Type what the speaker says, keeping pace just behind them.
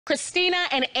Kristina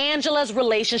and Angela's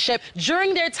relationship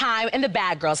during their time in the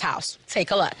bad girl's house.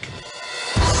 Take a look.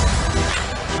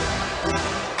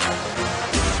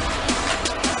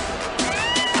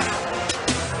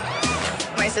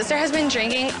 My sister has been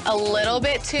drinking a little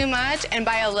bit too much, and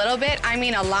by a little bit, I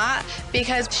mean a lot,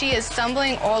 because she is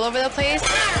stumbling all over the place.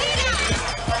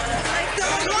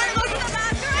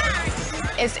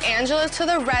 It's Angela to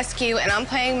the rescue, and I'm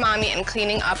playing mommy and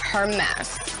cleaning up her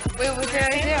mess. Wait, what did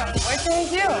I do? What did I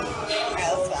do?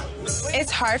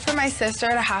 It's hard for my sister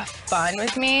to have fun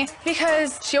with me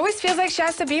because she always feels like she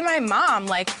has to be my mom.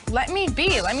 Like, let me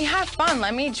be, let me have fun,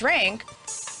 let me drink.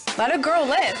 Let a girl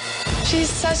live. She's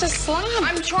such a slob.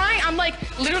 I'm trying. I'm like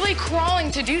literally crawling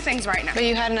to do things right now. But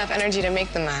you had enough energy to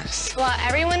make the mess. While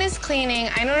everyone is cleaning,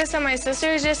 I noticed that my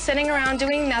sister is just sitting around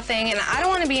doing nothing, and I don't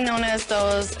want to be known as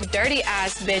those dirty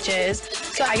ass bitches,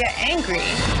 so I get angry.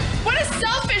 What a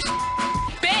selfish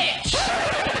bitch!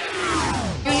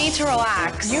 You need to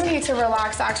relax. You need to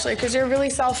relax, actually, because you're really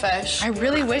selfish. I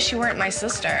really wish you weren't my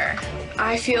sister.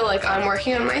 I feel like I'm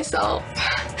working on myself.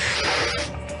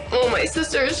 Oh, my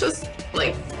sister is just,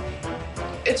 like,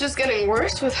 it's just getting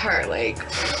worse with her. Like,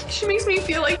 she makes me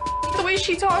feel like the way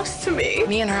she talks to me.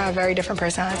 Me and her have very different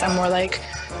personalities. I'm more, like,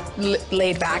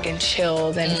 laid back and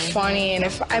chilled and funny, and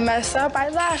if I mess up, I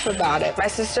laugh about it. My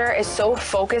sister is so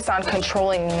focused on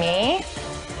controlling me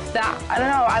that, I don't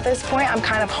know, at this point, I'm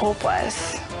kind of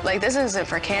hopeless. Like, this isn't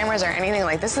for cameras or anything.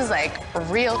 Like, this is, like,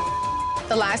 real.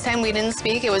 The last time we didn't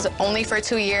speak, it was only for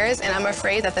 2 years, and I'm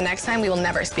afraid that the next time we will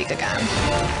never speak again.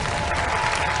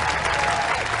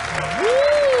 Woo!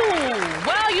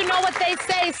 Well, you know what they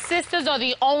say, sisters are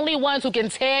the only ones who can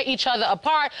tear each other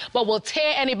apart, but will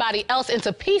tear anybody else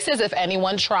into pieces if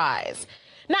anyone tries.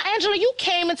 Now, Angela, you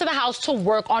came into the house to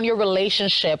work on your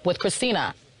relationship with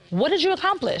Kristina. What did you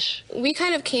accomplish? We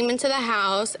kind of came into the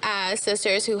house as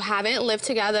sisters who haven't lived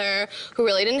together, who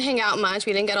really didn't hang out much,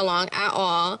 we didn't get along at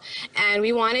all, and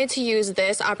we wanted to use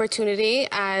this opportunity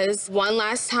as one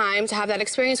last time to have that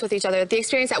experience with each other, the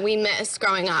experience that we missed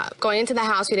growing up. Going into the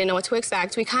house, we didn't know what to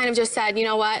expect. We kind of just said, you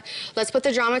know what, let's put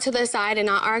the drama to the side and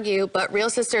not argue, but real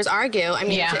sisters argue. I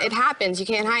mean, it happens, you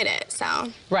can't hide it,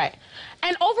 so. Right.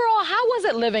 And overall, how was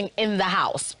it living in the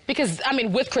house? Because, I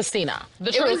mean, with Kristina.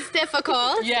 It was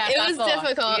difficult. Yes, it was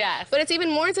difficult. Yes. But it's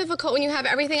even more difficult when you have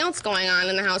everything else going on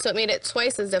in the house, so it made it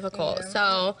twice as difficult. Yeah.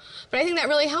 So, but I think that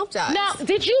really helped us. Now,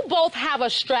 did you both have a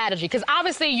strategy? Because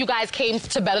obviously you guys came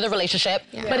to better the relationship,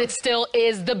 but it still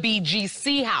is the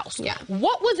BGC house. Yeah.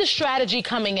 What was the strategy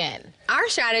coming in? Our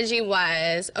strategy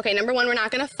was, okay, number one, we're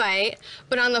not gonna fight,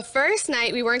 but on the first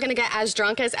night, we weren't gonna get as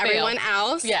drunk as everyone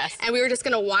else. Yes. And we were just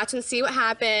gonna watch and see what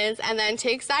happens and then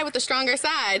take side with the stronger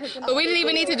side. But we didn't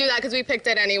even need to do that because we picked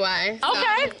it anyway.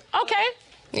 Okay, okay.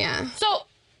 Yeah. So,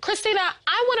 Kristina,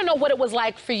 I want to know what it was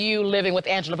like for you living with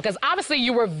Angela, because obviously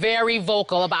you were very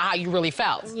vocal about how you really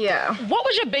felt. Yeah. What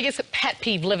was your biggest pet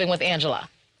peeve living with Angela?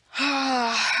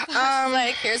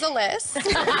 Like, here's a list.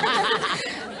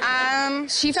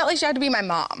 She felt like she had to be my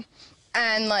mom.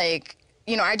 And, like,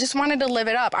 you know, I just wanted to live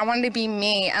it up. I wanted to be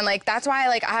me. And, like, that's why,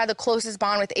 like, I had the closest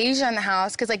bond with Asia in the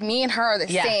house, because, like, me and her are the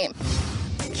same.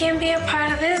 Can't be a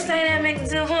part of this dynamic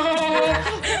duo. Best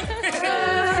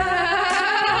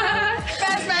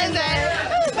friend day.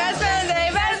 Best friend day.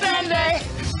 Best friend day.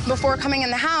 Before coming in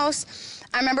the house,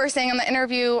 I remember saying in the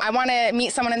interview, I want to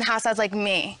meet someone in the house that's like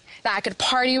me, that I could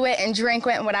party with and drink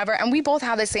with and whatever. And we both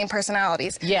have the same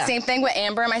personalities. Yeah. Same thing with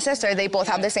Amber and my sister. They both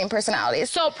have the same personalities.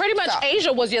 So pretty much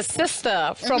Asia was your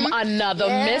sister from another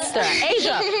mister.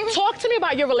 Asia, talk to me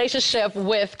about your relationship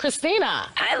with Kristina.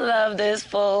 I love this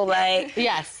fool, like,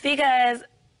 because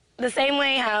the same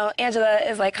way how Angela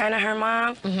is like kind of her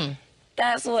mom,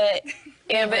 that's what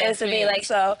Amber is to me. Like,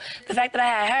 so the fact that I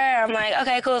had her, I'm like,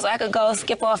 okay, cool, so I could go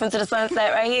skip off into the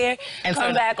sunset right here, and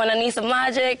come back when I need some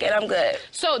logic, and I'm good.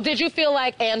 So did you feel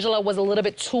like Angela was a little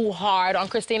bit too hard on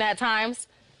Kristina at times?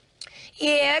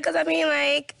 Yeah, because I mean,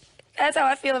 like, that's how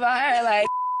I feel about her. Like,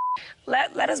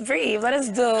 let us breathe, let us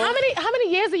do. How many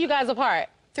years are you guys apart?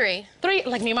 3. 3?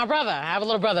 Like me and my brother. I have a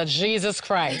little brother. Jesus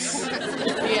Christ. So,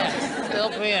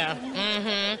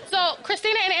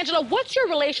 Kristina and Angela, what's your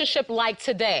relationship like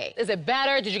today? Is it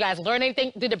better? Did you guys learn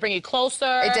anything? Did it bring you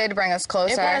closer? It did bring us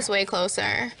closer. It brought us way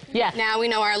closer. Yeah. Now we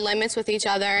know our limits with each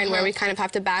other and where we kind of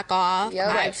have to back off. Yep.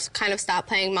 I've kind of stopped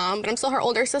playing mom, but I'm still her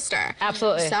older sister.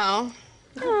 Absolutely. So.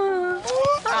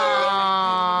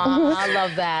 I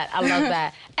love that. I love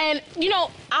that. And, you know,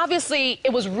 obviously,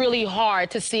 it was really hard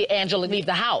to see Angela leave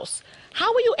the house.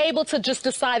 How were you able to just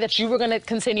decide that you were going to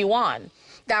continue on?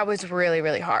 That was really,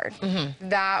 really hard.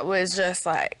 That was just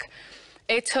like,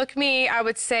 it took me, I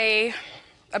would say,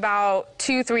 about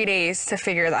 2-3 days to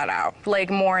figure that out. Like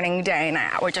morning, day,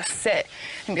 night. I would just sit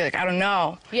and be like, I don't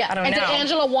know. Yeah. I don't know. And did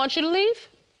Angela want you to leave?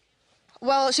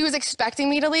 Well, she was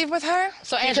expecting me to leave with her.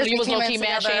 So Angela, you was low-key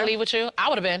mad she didn't leave with you? I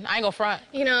would have been. I ain't gonna front.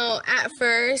 You know, at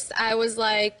first, I was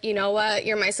like, you know what?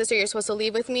 You're my sister. You're supposed to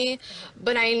leave with me.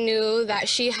 But I knew that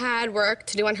she had work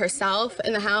to do on herself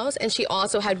in the house, and she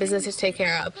also had business to take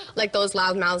care of, like those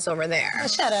loud mouths over there. Oh,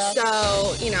 shut up.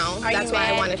 So, you know, that's why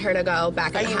I wanted her to go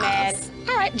back in the house.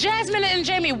 All right, Jazmyn and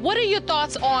Jamie, what are your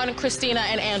thoughts on Christina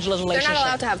and Angela's relationship? They're not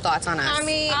allowed to have thoughts on us. I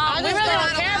mean, we really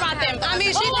don't care about them. I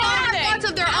mean, she have thoughts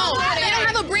of their own. They don't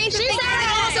have a brain to think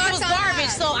it was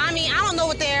garbage. So I mean, I don't know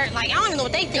what they're like. I don't even know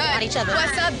what they think about each other.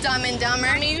 What's up, Dumb and Dumber?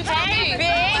 Hey,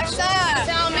 bitch. What's up?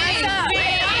 Tell me. You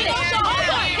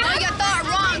got thought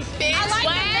wrong, bitch. I like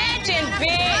the legend,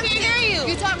 bitch. I hear you.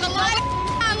 You talk a lot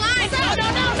online. No.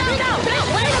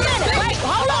 Wait a minute. Wait,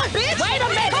 hold on, bitch. Wait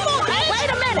a minute. Come on, bitch. Wait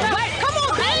a minute. Wait. Come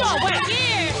on, bitch. Hold on, wait.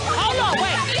 Hold on,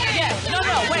 wait. Yeah.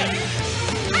 No, wait.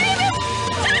 I ain't even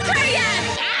touched her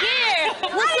yet. Yeah.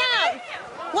 What's up?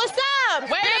 What's up?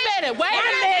 Wait a minute. Wait.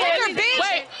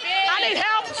 I need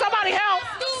help. Somebody help.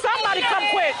 Somebody come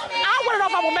quick. I want to know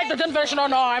if I will make the division or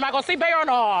not. Am I going to see Bay or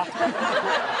not?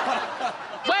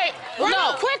 Wait.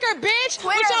 No. Quicker, bitch.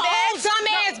 With your old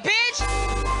dumbass bitch.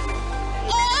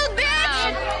 Old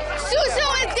bitch. Susu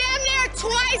is damn near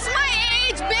twice my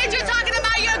age, bitch. You're talking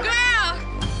about your girl.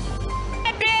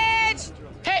 Hey, bitch.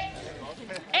 Hey,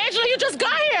 Angela, you just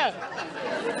got here.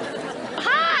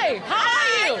 Hi. How are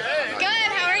you? Good.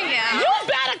 How are you? You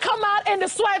better come out in the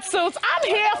sweatsuits. I'm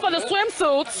here for the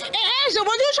swimsuits. Hey, Angela,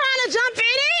 was you trying to jump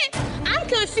in it? I'm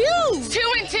confused. 2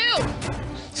 and 2.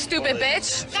 Stupid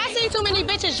bitch. I see too many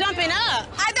bitches jumping up.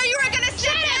 I thought you were gonna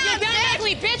sit down, You dumb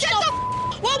ugly bitch.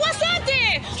 Well, what's up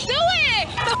then? Do it.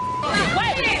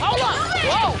 Wait, hold on.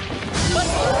 Whoa.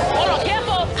 Hold on,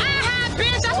 careful.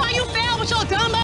 Bitch, that's why you failed with your dumb